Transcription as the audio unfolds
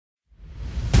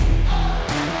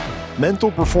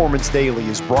Mental Performance Daily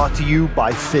is brought to you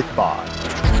by Fitbod.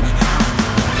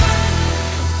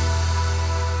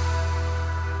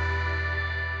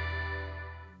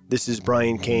 This is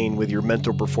Brian Kane with your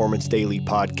Mental Performance Daily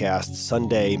podcast,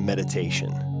 Sunday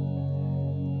Meditation.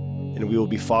 And we will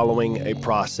be following a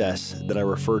process that I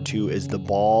refer to as the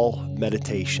ball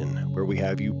meditation, where we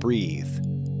have you breathe,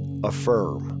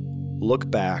 affirm,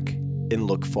 look back, and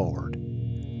look forward.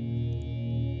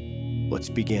 Let's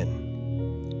begin.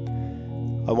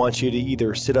 I want you to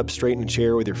either sit up straight in a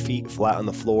chair with your feet flat on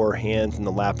the floor, hands in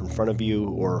the lap in front of you,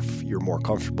 or if you're more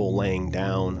comfortable laying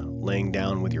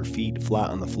down with your feet flat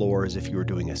on the floor as if you were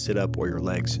doing a sit-up or your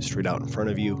legs straight out in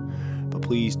front of you. But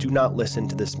please do not listen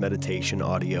to this meditation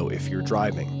audio if you're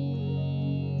driving.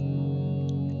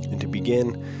 And to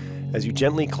begin, as you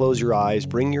gently close your eyes,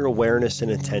 bring your awareness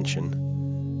and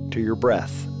attention to your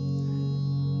breath,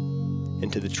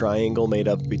 into the triangle made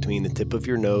up between the tip of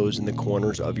your nose and the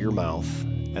corners of your mouth.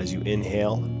 As you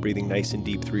inhale, breathing nice and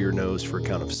deep through your nose for a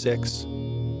count of 6.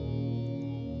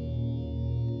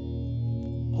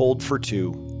 Hold for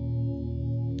 2,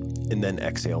 and then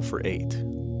exhale for 8.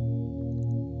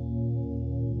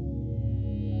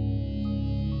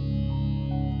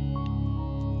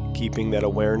 Keeping that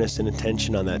awareness and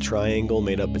attention on that triangle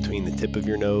made up between the tip of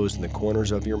your nose and the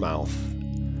corners of your mouth,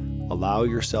 allow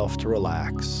yourself to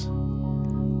relax.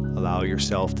 Allow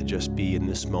yourself to just be in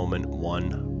this moment,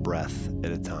 one breath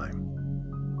at a time.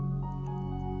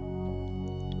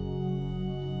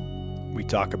 We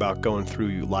talk about going through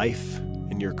your life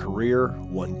and your career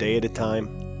one day at a time,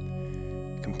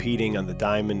 competing on the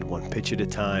diamond one pitch at a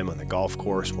time, on the golf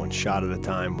course one shot at a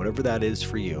time, whatever that is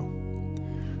for you.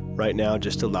 Right now,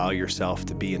 just allow yourself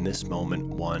to be in this moment,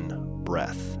 one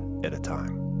breath at a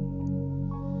time.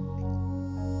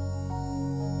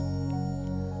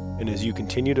 And as you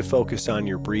continue to focus on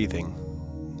your breathing,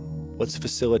 let's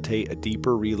facilitate a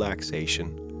deeper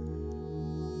relaxation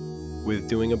with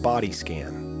doing a body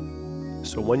scan.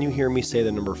 So when you hear me say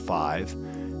the number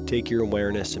 5, take your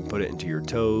awareness and put it into your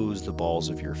toes, the balls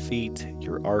of your feet,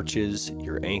 your arches,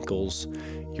 your ankles,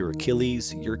 your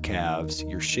Achilles, your calves,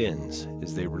 your shins,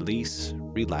 as they release,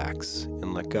 relax,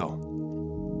 and let go.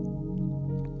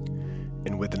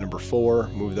 And with the number 4,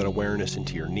 move that awareness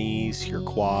into your knees, your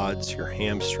quads, your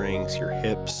hamstrings, your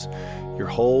hips, your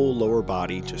whole lower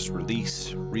body. Just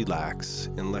release, relax,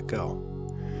 and let go.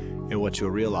 And what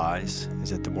you'll realize is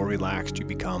that the more relaxed you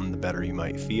become, the better you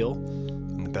might feel.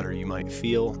 And the better you might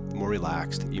feel, the more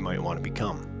relaxed you might want to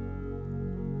become.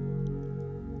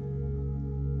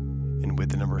 And with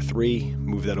the number 3,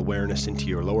 move that awareness into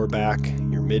your lower back,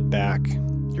 your mid-back,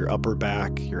 your upper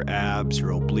back, your abs,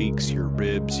 your obliques, your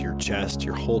ribs, your chest,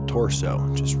 your whole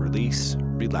torso. Just release,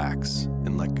 relax,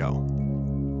 and let go.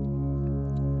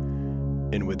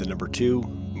 And with the number 2,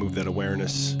 move that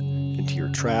awareness into your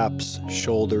traps,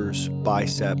 shoulders,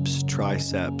 biceps,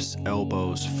 triceps,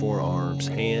 elbows, forearms,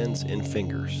 hands, and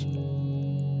fingers.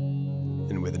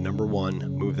 And with the number 1,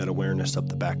 move that awareness up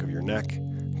the back of your neck,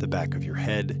 the back of your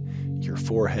head, your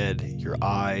forehead, your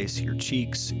eyes, your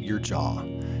cheeks, your jaw.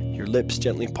 Your lips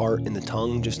gently part and the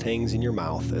tongue just hangs in your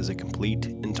mouth as a complete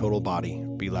and total body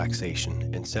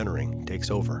relaxation and centering takes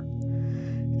over.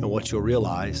 And what you'll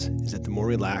realize is that the more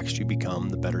relaxed you become,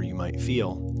 the better you might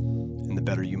feel. And the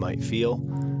better you might feel,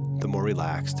 the more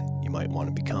relaxed you might want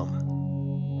to become.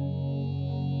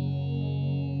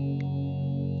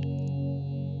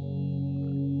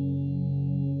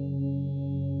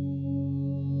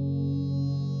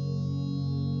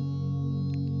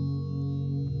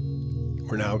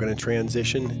 We're now going to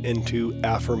transition into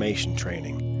affirmation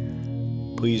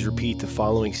training. Please repeat the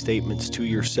following statements to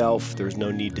yourself. There's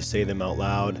no need to say them out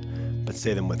loud, but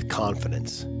say them with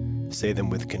confidence. Say them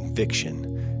with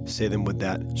conviction. Say them with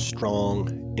that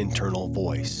strong internal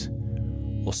voice.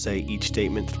 We'll say each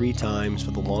statement 3 times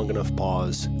with a long enough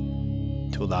pause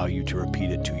to allow you to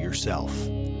repeat it to yourself.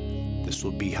 This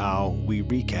will be how we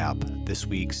recap this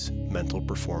week's Mental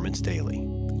Performance Daily.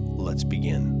 Let's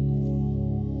begin.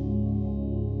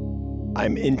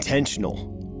 I'm intentional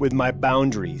with my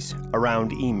boundaries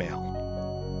around email.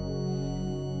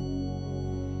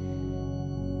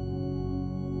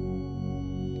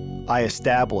 I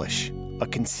establish a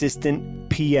consistent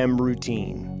PM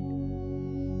routine.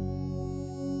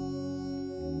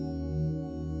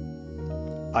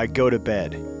 I go to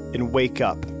bed and wake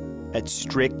up at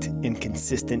strict and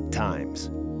consistent times.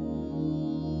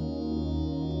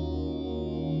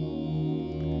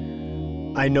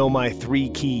 I know my 3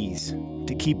 keys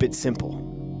to keep it simple.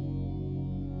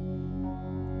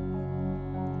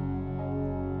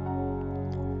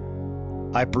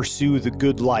 I pursue the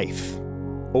good life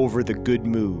over the good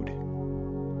mood.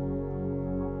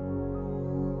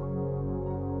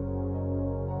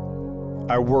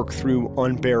 I work through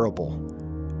unbearable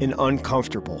and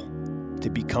uncomfortable to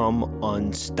become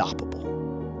unstoppable.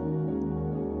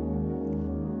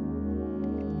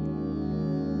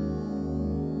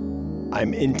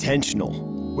 I'm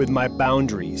intentional with my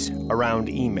boundaries around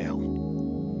email.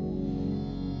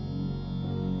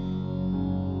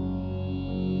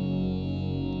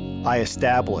 I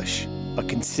establish a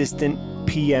consistent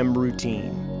PM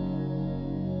routine.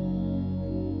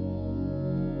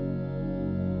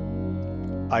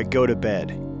 I go to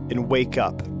bed and wake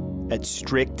up at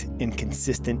strict and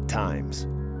consistent times.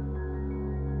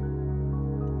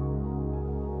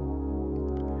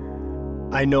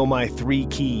 I know my 3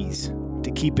 keys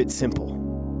to keep it simple.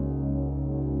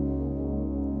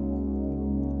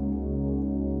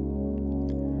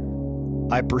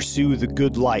 I pursue the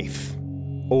good life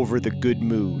over the good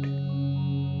mood.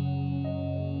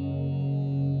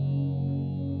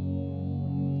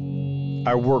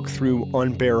 I work through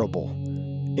unbearable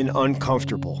and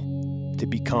uncomfortable to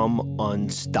become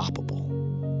unstoppable.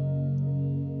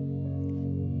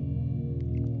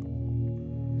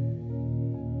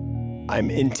 I'm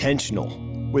intentional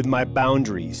with my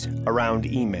boundaries around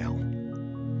email.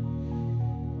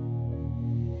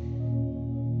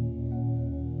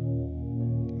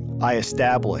 I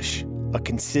establish a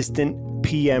consistent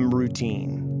PM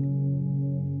routine.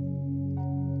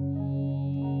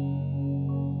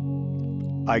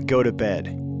 I go to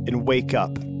bed and wake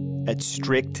up at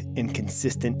strict and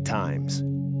consistent times.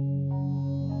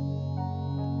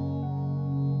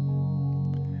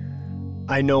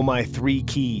 I know my 3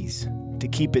 keys to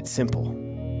keep it simple.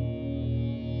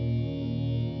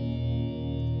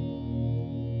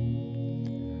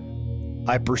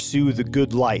 I pursue the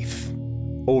good life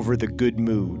over the good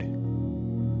mood.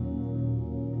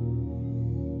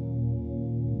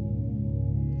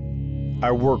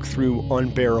 I work through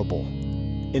unbearable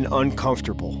and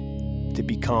uncomfortable to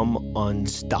become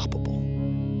unstoppable.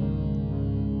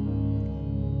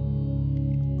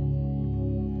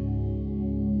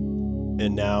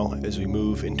 And now, as we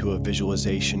move into a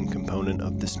visualization component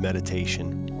of this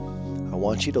meditation, I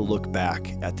want you to look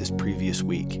back at this previous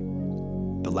week,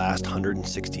 the last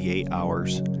 168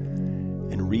 hours,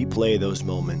 and replay those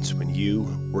moments when you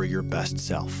were your best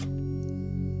self.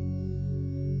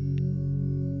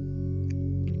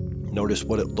 Notice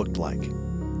what it looked like,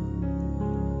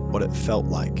 what it felt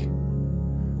like,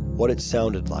 what it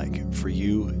sounded like for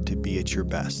you to be at your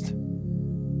best.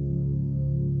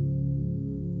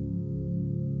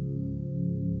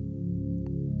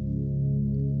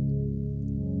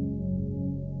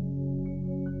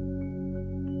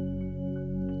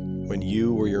 When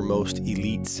you were your most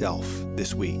elite self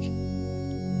this week,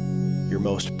 your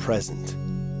most present,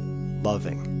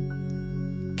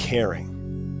 loving,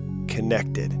 caring,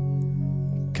 connected,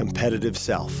 competitive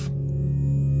self.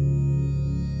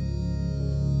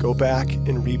 Go back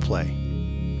and replay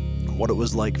what it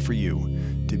was like for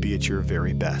you to be at your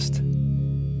very best.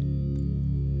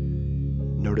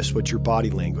 Notice what your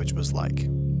body language was like,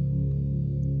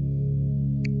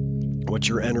 what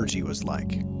your energy was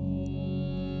like,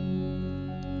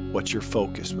 what your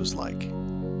focus was like.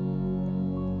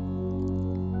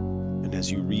 And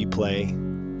as you replay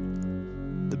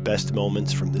the best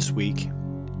moments from this week,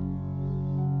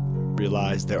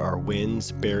 realize there are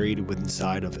wins buried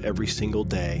inside of every single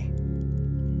day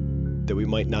that we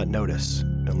might not notice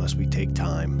unless we take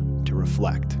time to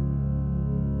reflect.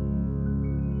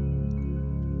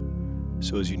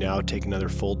 So as you now take another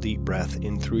full deep breath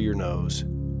in through your nose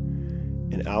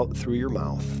and out through your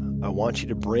mouth, I want you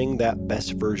to bring that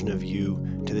best version of you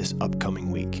to this upcoming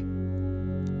week.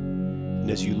 And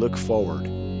as you look forward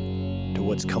to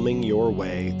what's coming your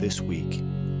way this week,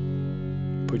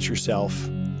 put yourself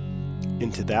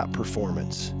into that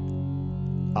performance,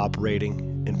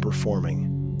 operating and performing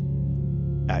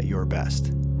at your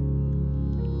best.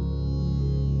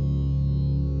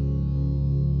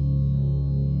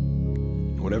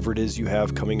 Whatever it is you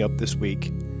have coming up this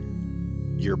week,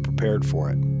 you're prepared for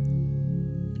it.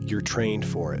 You're trained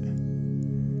for it.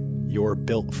 You're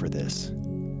built for this.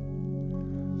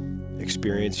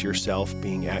 Experience yourself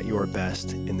being at your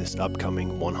best in this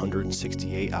upcoming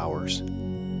 168 hours.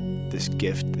 This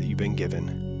gift that you've been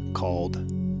given called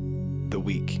the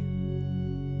week.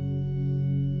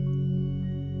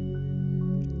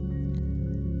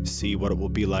 See what it will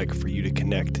be like for you to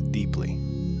connect deeply.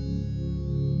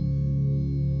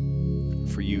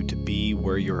 For you to be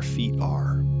where your feet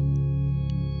are.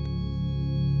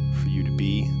 For you to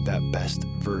be that best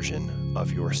version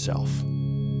of yourself.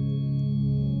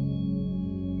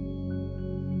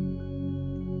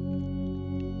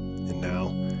 And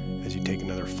now, as you take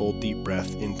another full deep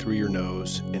breath in through your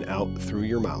nose and out through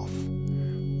your mouth,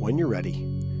 When you're ready,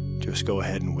 just go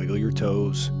ahead and wiggle your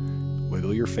toes,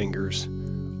 wiggle your fingers,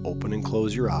 open and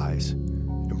close your eyes,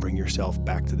 and bring yourself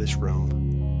back to this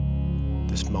room,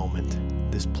 this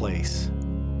moment, this place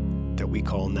that we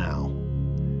call now,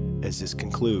 as this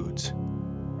concludes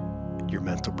your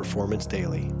Mental Performance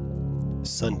Daily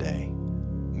Sunday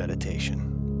meditation.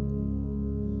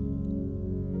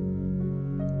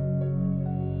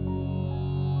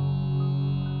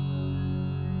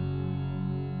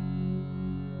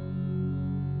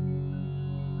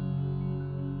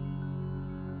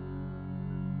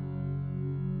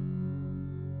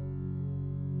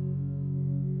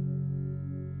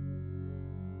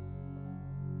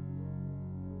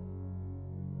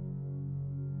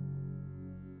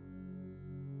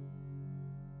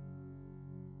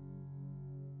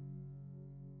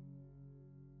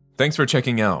 Thanks for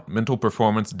checking out Mental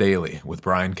Performance Daily with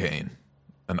Brian Kane,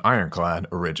 an Ironclad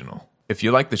original. If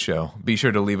you like the show, be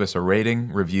sure to leave us a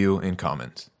rating, review, and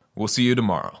comments. We'll see you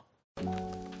tomorrow.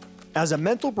 As a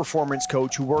mental performance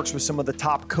coach who works with some of the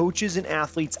top coaches and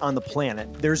athletes on the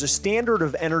planet, there's a standard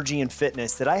of energy and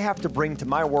fitness that I have to bring to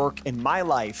my work and my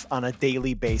life on a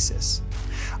daily basis.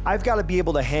 I've got to be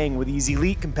able to hang with these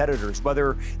elite competitors,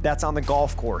 whether that's on the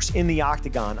golf course, in the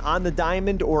octagon, on the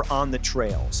diamond, or on the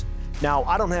trails. Now,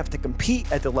 I don't have to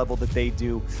compete at the level that they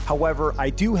do. However, I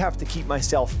do have to keep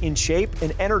myself in shape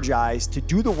and energized to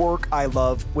do the work I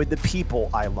love with the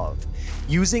people I love.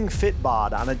 Using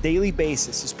Fitbod on a daily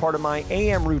basis as part of my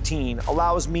AM routine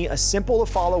allows me a simple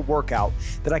to follow workout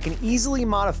that I can easily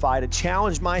modify to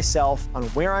challenge myself on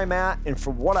where I'm at and for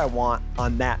what I want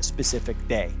on that specific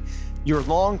day. Your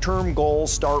long-term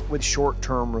goals start with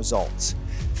short-term results.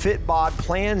 Fitbod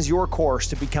plans your course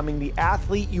to becoming the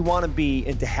athlete you want to be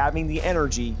and to having the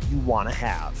energy you want to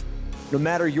have. No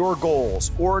matter your goals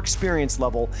or experience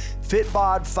level,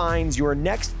 Fitbod finds your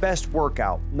next best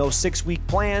workout. No 6-week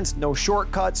plans, no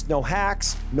shortcuts, no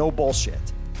hacks, no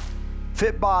bullshit.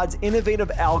 Fitbod's innovative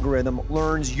algorithm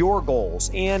learns your goals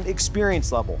and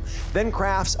experience level, then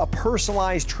crafts a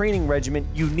personalized training regimen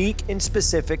unique and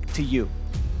specific to you.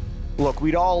 Look,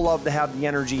 we'd all love to have the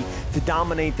energy to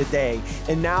dominate the day,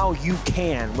 and now you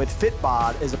can with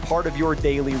Fitbod as a part of your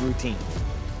daily routine.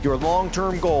 Your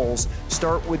long-term goals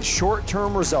start with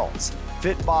short-term results.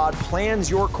 Fitbod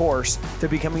plans your course to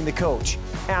becoming the coach,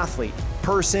 athlete,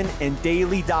 person, and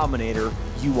daily dominator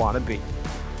you want to be.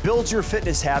 Build your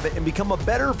fitness habit and become a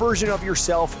better version of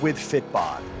yourself with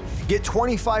Fitbod. Get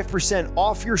 25%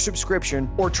 off your subscription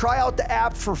or try out the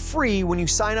app for free when you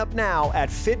sign up now at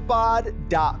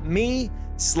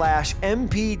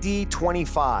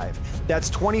fitbod.me/MPD25. That's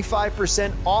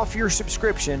 25% off your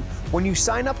subscription when you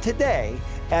sign up today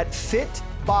at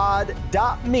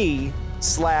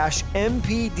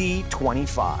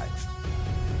fitbod.me/MPD25.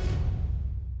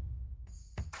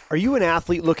 Are you an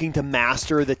athlete looking to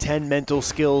master the 10 mental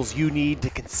skills you need to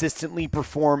consistently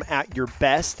perform at your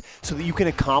best so that you can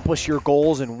accomplish your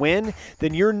goals and win?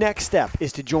 Then your next step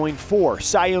is to join 4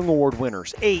 Cy Young Award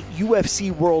winners, 8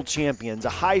 UFC World Champions, a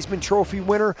Heisman Trophy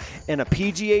winner, and a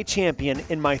PGA champion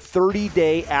in my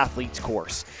 30-day athletes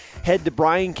course. Head to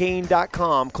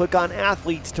briankane.com, click on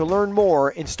athletes to learn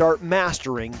more, and start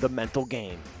mastering the mental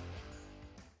game.